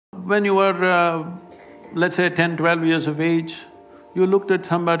When you were, let's say 10, 12 years of age, you looked at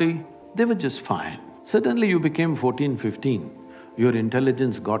somebody, they were just fine. Suddenly you became 14, 15, your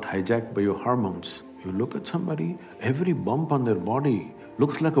intelligence got hijacked by your hormones. You look at somebody, every bump on their body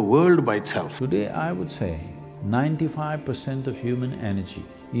looks like a world by itself. Today, I would say 95% of human energy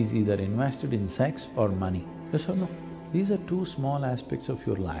is either invested in sex or money. Yes or no? These are two small aspects of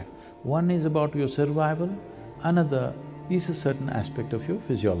your life. One is about your survival, another is a certain aspect of your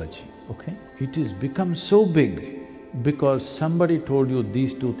physiology, okay? It has become so big because somebody told you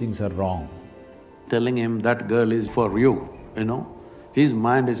these two things are wrong. Telling him that girl is for you, his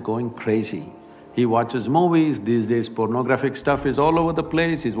mind is going crazy. He watches movies, these days pornographic stuff is all over the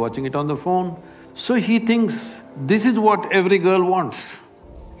place, he's watching it on the phone. So he thinks this is what every girl wants.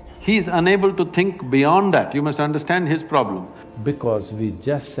 He is unable to think beyond that, you must understand his problem. Because we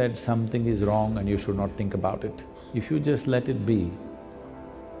just said something is wrong and you should not think about it. If you just let it be,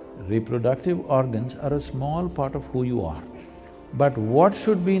 reproductive organs are a small part of who you are. But what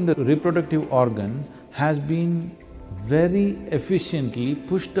should be in the reproductive organ has been very efficiently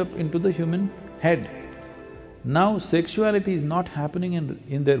pushed up into the human head. Now sexuality is not happening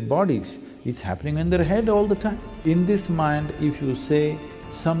in their bodies, it's happening in their head all the time. In this mind, if you say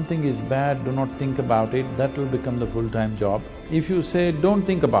something is bad, do not think about it, that will become the full-time job. If you say, don't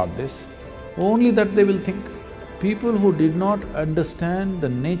think about this, only that they will think. People who did not understand the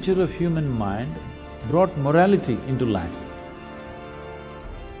nature of human mind brought morality into life.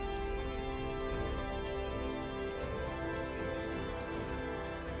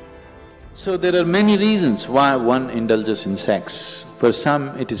 So there are many reasons why one indulges in sex. For some,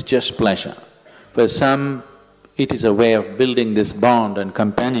 it is just pleasure. For some, it is a way of building this bond and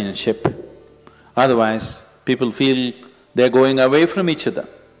companionship. Otherwise, people feel they're going away from each other.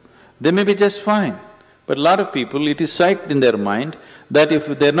 They may be just fine, but a lot of people, it is psyched in their mind that if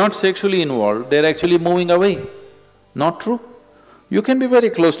they're not sexually involved, they're actually moving away. Not true. You can be very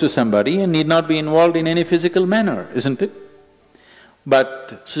close to somebody and need not be involved in any physical manner, isn't it?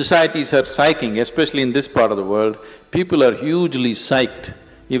 But societies are psyching, especially in this part of the world, people are hugely psyched.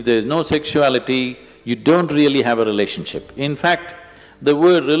 If there is no sexuality, you don't really have a relationship. In fact, the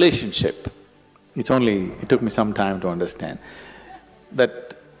word relationship, it took me some time to understand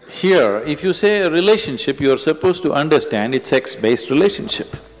that here, if you say a relationship, you are supposed to understand it's sex-based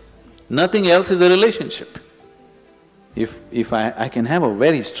relationship. Nothing else is a relationship. If I can have a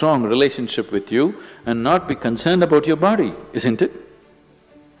very strong relationship with you and not be concerned about your body, isn't it?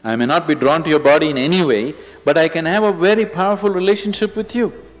 I may not be drawn to your body in any way, but I can have a very powerful relationship with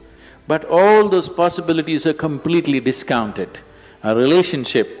you. But all those possibilities are completely discounted. A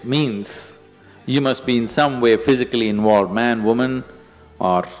relationship means you must be in some way physically involved, man, woman,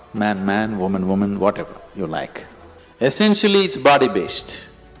 or man, man, woman, woman, whatever you like. Essentially, it's body-based.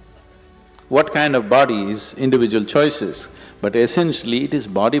 What kind of body is individual choices, but essentially it is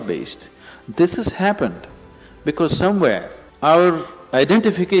body-based. This has happened because somewhere our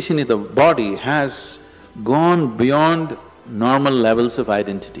identification in the body has gone beyond normal levels of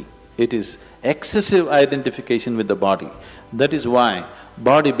identity. It is excessive identification with the body. That is why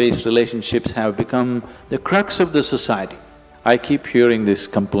body-based relationships have become the crux of the society. I keep hearing these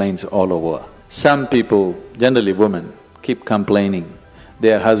complaints all over. Some people, generally women, keep complaining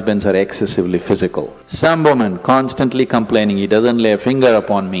their husbands are excessively physical. Some woman constantly complaining, he doesn't lay a finger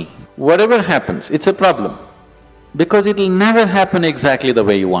upon me. Whatever happens, it's a problem. Because it'll never happen exactly the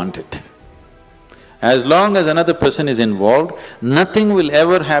way you want it. As long as another person is involved, nothing will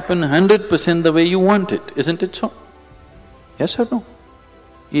ever happen 100% the way you want it, isn't it so? Yes or no?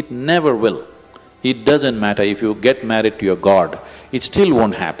 It never will. It doesn't matter if you get married to your god, it still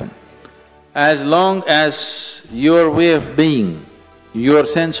won't happen. As long as your way of being, your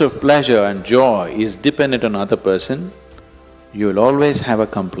sense of pleasure and joy is dependent on another person, you'll always have a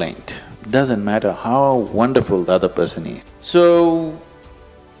complaint. Doesn't matter how wonderful the other person is. So,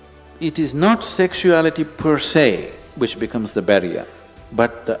 it is not sexuality per se which becomes the barrier,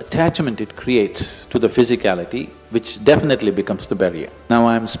 but the attachment it creates to the physicality which definitely becomes the barrier. Now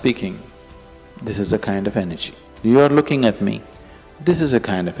I'm speaking, this is a kind of energy. You are looking at me, this is a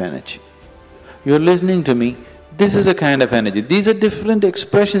kind of energy. You're listening to me, this is a kind of energy. These are different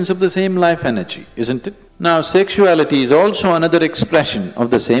expressions of the same life energy, isn't it? Now, sexuality is also another expression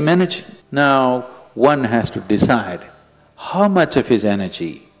of the same energy. Now, one has to decide how much of his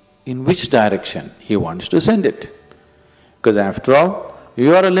energy, in which direction he wants to send it. Because after all,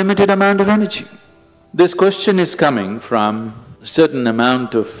 you are a limited amount of energy. This question is coming from a certain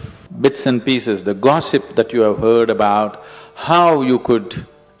amount of bits and pieces, the gossip that you have heard about how you could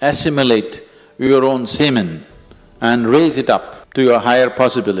assimilate your own semen and raise it up to your higher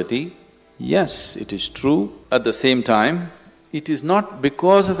possibility, yes, it is true. At the same time, it is not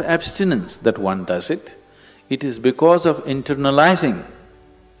because of abstinence that one does it, it is because of internalizing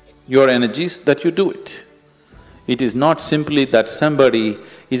your energies that you do it. It is not simply that somebody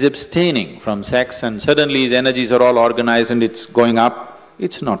is abstaining from sex and suddenly his energies are all organized and it's going up.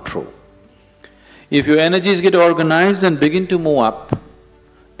 It's not true. If your energies get organized and begin to move up,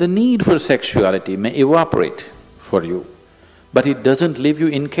 the need for sexuality may evaporate for you, but it doesn't leave you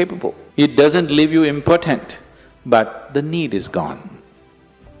incapable, it doesn't leave you impotent, but the need is gone.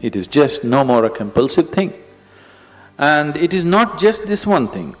 It is just no more a compulsive thing. And it is not just this one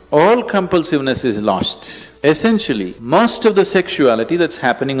thing, all compulsiveness is lost. Essentially, most of the sexuality that's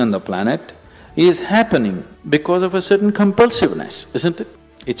happening on the planet is happening because of a certain compulsiveness, isn't it?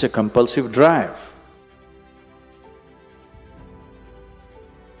 It's a compulsive drive.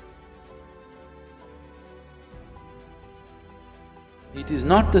 It is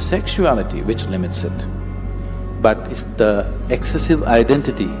not the sexuality which limits it, but it's the excessive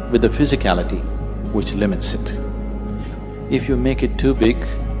identity with the physicality which limits it. If you make it too big,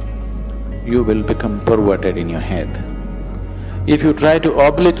 you will become perverted in your head. If you try to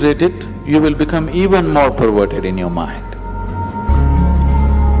obliterate it, you will become even more perverted in your mind.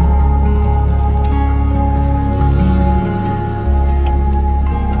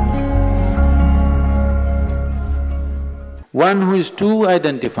 One who is too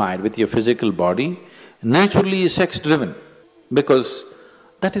identified with your physical body naturally is sex-driven because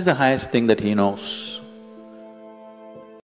that is the highest thing that he knows.